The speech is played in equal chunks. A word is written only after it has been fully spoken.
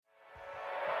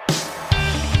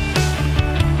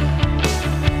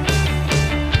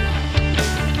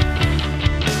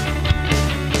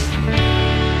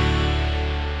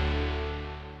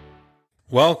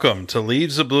Welcome to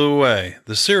Leaves That Blew Away,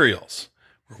 the serials,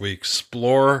 where we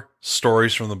explore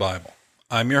stories from the Bible.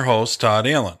 I'm your host, Todd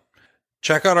Allen.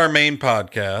 Check out our main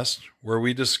podcast, where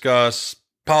we discuss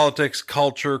politics,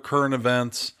 culture, current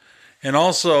events, and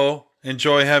also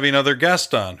enjoy having other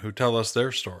guests on who tell us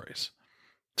their stories.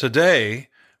 Today,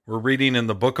 we're reading in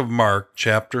the book of Mark,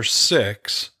 chapter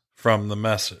 6, from the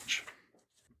Message.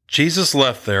 Jesus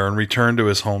left there and returned to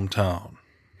his hometown.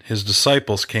 His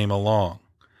disciples came along.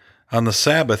 On the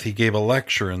Sabbath, he gave a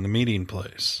lecture in the meeting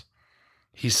place.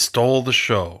 He stole the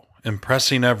show,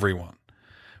 impressing everyone.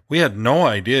 We had no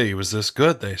idea he was this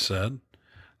good, they said.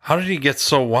 How did he get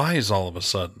so wise all of a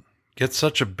sudden? Get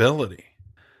such ability?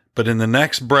 But in the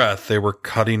next breath, they were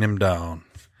cutting him down.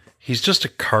 He's just a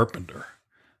carpenter.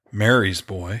 Mary's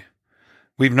boy.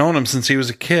 We've known him since he was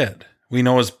a kid. We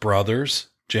know his brothers,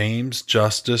 James,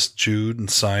 Justus, Jude, and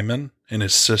Simon, and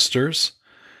his sisters.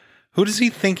 Who does he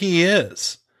think he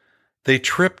is? They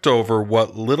tripped over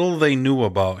what little they knew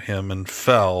about him and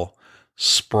fell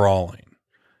sprawling,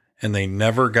 and they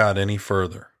never got any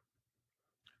further.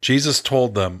 Jesus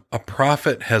told them, a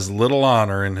prophet has little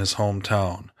honor in his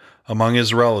hometown, among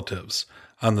his relatives,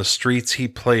 on the streets he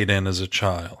played in as a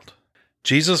child.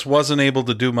 Jesus wasn't able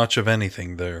to do much of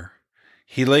anything there.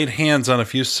 He laid hands on a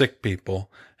few sick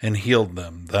people and healed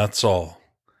them, that's all.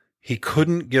 He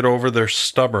couldn't get over their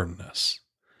stubbornness.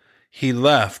 He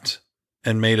left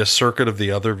and made a circuit of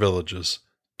the other villages,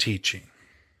 teaching.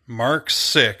 Mark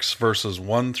 6, verses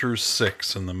 1 through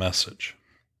 6 in the Message.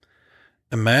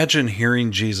 Imagine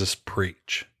hearing Jesus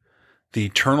preach, the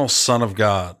eternal Son of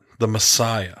God, the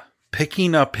Messiah,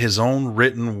 picking up his own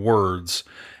written words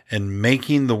and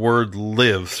making the word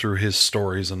live through his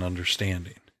stories and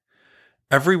understanding.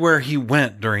 Everywhere he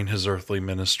went during his earthly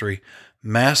ministry,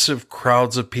 massive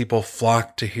crowds of people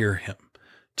flocked to hear him,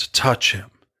 to touch him,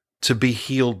 to be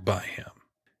healed by him,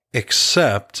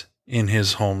 except in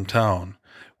his hometown,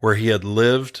 where he had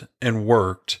lived and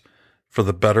worked for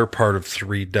the better part of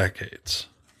 3 decades.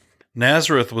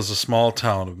 Nazareth was a small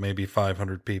town of maybe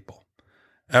 500 people.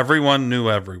 Everyone knew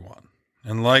everyone,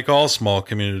 and like all small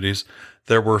communities,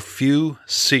 there were few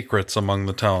secrets among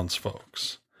the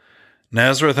townsfolks.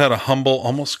 Nazareth had a humble,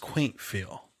 almost quaint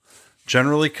feel,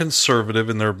 generally conservative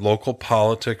in their local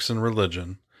politics and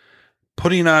religion.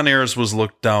 Putting on airs was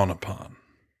looked down upon.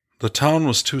 The town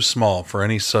was too small for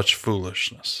any such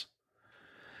foolishness.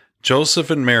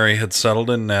 Joseph and Mary had settled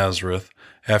in Nazareth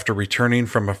after returning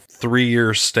from a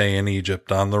 3-year stay in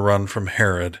Egypt on the run from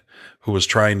Herod, who was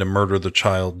trying to murder the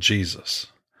child Jesus.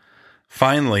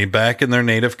 Finally, back in their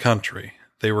native country,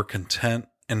 they were content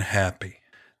and happy.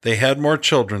 They had more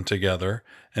children together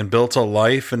and built a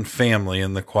life and family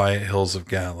in the quiet hills of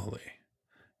Galilee.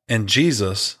 And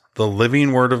Jesus, the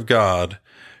living Word of God,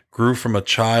 grew from a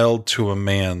child to a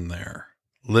man there,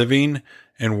 living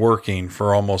and working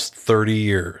for almost 30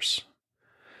 years.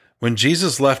 When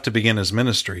Jesus left to begin his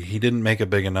ministry, he didn't make a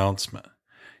big announcement.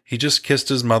 He just kissed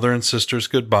his mother and sisters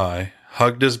goodbye,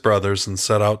 hugged his brothers, and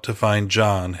set out to find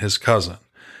John, his cousin,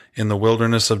 in the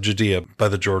wilderness of Judea by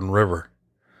the Jordan River.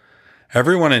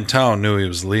 Everyone in town knew he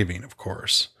was leaving, of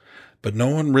course, but no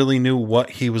one really knew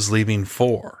what he was leaving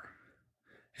for.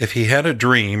 If he had a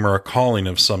dream or a calling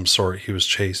of some sort he was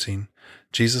chasing,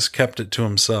 Jesus kept it to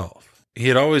himself. He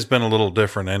had always been a little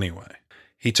different anyway.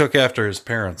 He took after his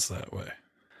parents that way.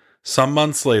 Some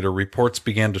months later, reports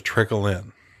began to trickle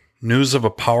in. News of a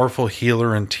powerful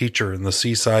healer and teacher in the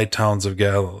seaside towns of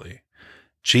Galilee,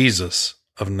 Jesus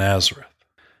of Nazareth.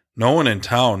 No one in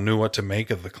town knew what to make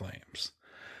of the claims.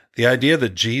 The idea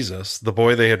that Jesus, the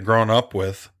boy they had grown up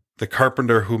with, the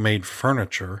carpenter who made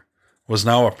furniture, was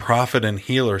now a prophet and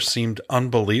healer seemed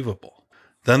unbelievable.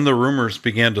 Then the rumors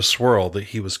began to swirl that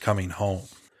he was coming home.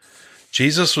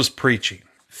 Jesus was preaching,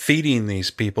 feeding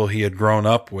these people he had grown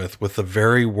up with the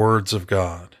very words of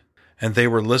God. And they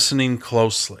were listening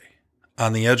closely,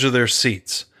 on the edge of their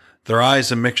seats, their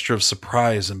eyes a mixture of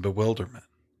surprise and bewilderment.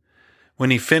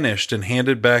 When he finished and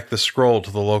handed back the scroll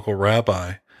to the local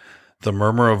rabbi, the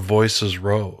murmur of voices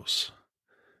rose.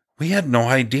 We had no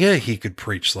idea he could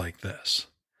preach like this.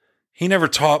 He never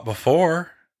taught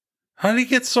before. How did he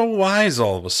get so wise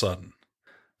all of a sudden?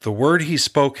 The word he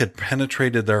spoke had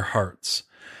penetrated their hearts,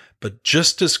 but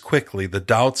just as quickly the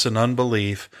doubts and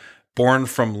unbelief, born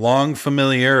from long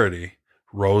familiarity,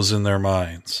 rose in their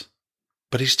minds.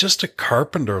 But he's just a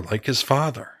carpenter like his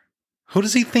father. Who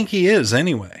does he think he is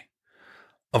anyway?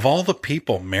 Of all the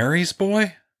people, Mary's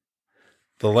boy?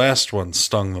 The last one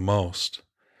stung the most.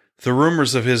 The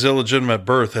rumors of his illegitimate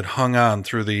birth had hung on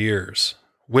through the years,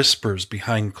 whispers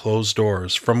behind closed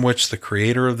doors from which the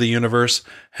creator of the universe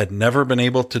had never been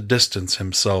able to distance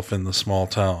himself in the small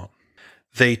town.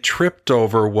 They tripped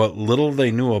over what little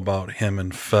they knew about him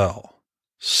and fell,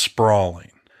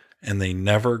 sprawling, and they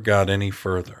never got any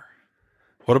further.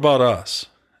 What about us?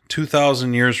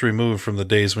 2,000 years removed from the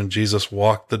days when Jesus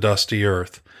walked the dusty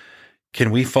earth,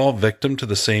 can we fall victim to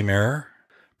the same error?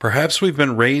 Perhaps we've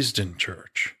been raised in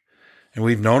church, and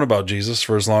we've known about Jesus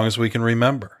for as long as we can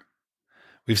remember.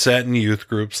 We've sat in youth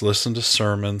groups, listened to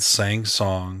sermons, sang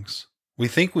songs. We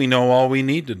think we know all we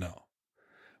need to know.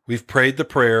 We've prayed the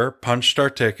prayer, punched our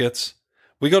tickets.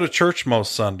 We go to church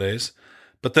most Sundays,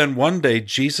 but then one day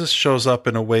Jesus shows up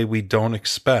in a way we don't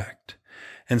expect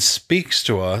and speaks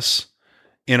to us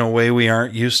in a way we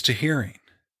aren't used to hearing.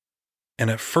 And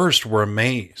at first we're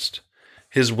amazed.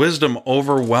 His wisdom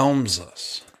overwhelms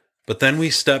us. But then we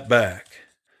step back.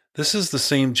 This is the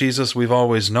same Jesus we've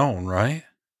always known, right?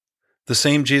 The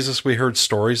same Jesus we heard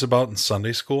stories about in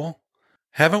Sunday school?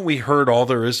 Haven't we heard all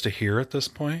there is to hear at this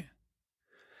point?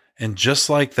 And just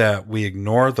like that, we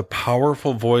ignore the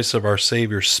powerful voice of our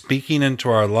Savior speaking into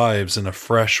our lives in a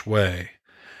fresh way,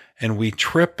 and we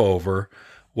trip over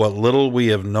what little we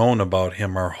have known about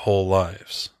him our whole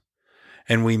lives.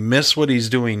 And we miss what he's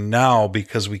doing now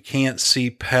because we can't see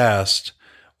past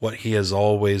what he has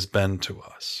always been to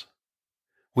us.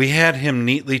 We had him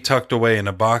neatly tucked away in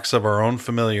a box of our own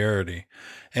familiarity,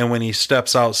 and when he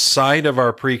steps outside of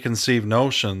our preconceived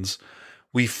notions,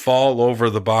 we fall over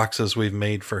the boxes we've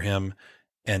made for him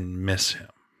and miss him.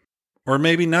 Or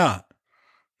maybe not.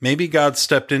 Maybe God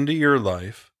stepped into your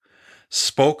life,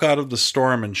 spoke out of the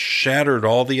storm, and shattered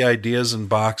all the ideas and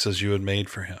boxes you had made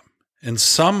for him. And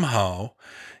somehow,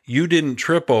 you didn't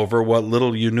trip over what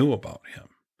little you knew about him.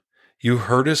 You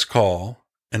heard his call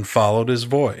and followed his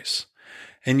voice.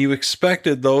 And you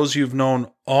expected those you've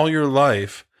known all your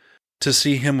life to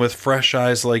see him with fresh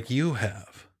eyes like you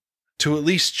have, to at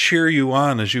least cheer you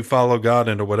on as you follow God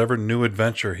into whatever new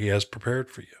adventure he has prepared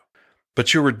for you.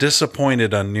 But you were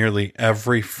disappointed on nearly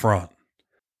every front.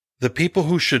 The people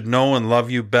who should know and love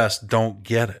you best don't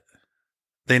get it.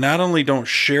 They not only don't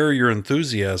share your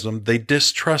enthusiasm, they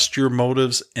distrust your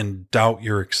motives and doubt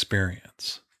your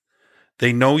experience.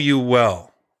 They know you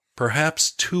well,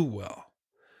 perhaps too well,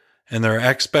 and their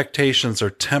expectations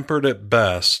are tempered at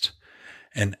best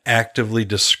and actively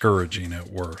discouraging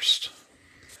at worst.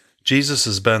 Jesus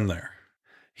has been there.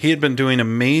 He had been doing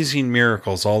amazing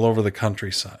miracles all over the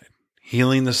countryside,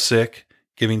 healing the sick,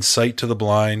 giving sight to the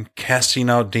blind, casting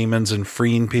out demons, and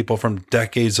freeing people from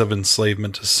decades of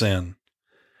enslavement to sin.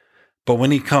 But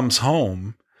when he comes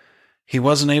home, he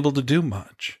wasn't able to do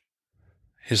much.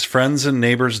 His friends' and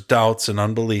neighbors' doubts and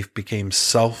unbelief became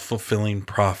self-fulfilling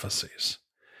prophecies.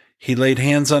 He laid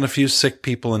hands on a few sick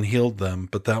people and healed them,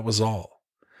 but that was all.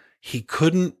 He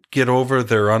couldn't get over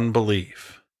their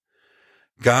unbelief.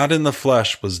 God in the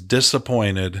flesh was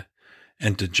disappointed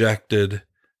and dejected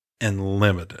and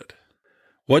limited.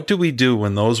 What do we do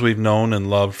when those we've known and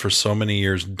loved for so many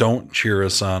years don't cheer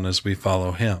us on as we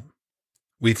follow him?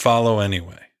 We follow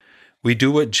anyway. We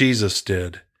do what Jesus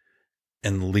did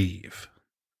and leave.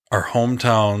 Our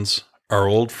hometowns, our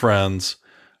old friends,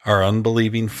 our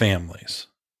unbelieving families,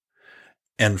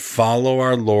 and follow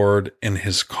our Lord in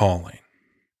his calling.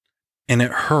 And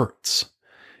it hurts.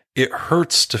 It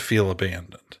hurts to feel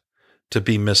abandoned, to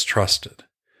be mistrusted.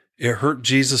 It hurt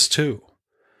Jesus too.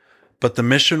 But the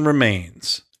mission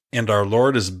remains, and our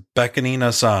Lord is beckoning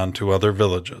us on to other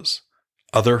villages,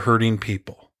 other hurting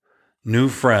people, new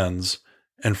friends,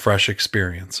 and fresh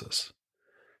experiences.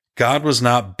 God was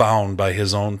not bound by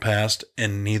his own past,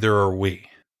 and neither are we.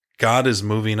 God is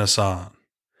moving us on.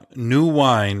 New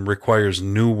wine requires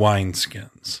new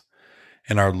wineskins,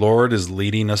 and our Lord is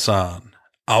leading us on,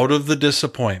 out of the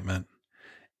disappointment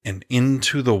and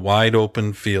into the wide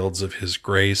open fields of his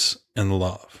grace and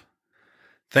love.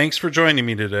 Thanks for joining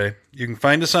me today. You can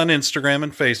find us on Instagram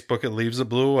and Facebook at Leaves That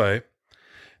Blew Away.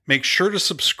 Make sure to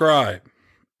subscribe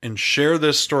and share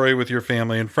this story with your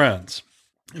family and friends.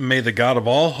 And may the God of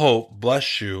all hope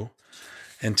bless you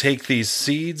and take these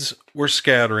seeds we're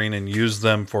scattering and use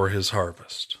them for his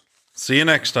harvest. See you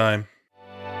next time.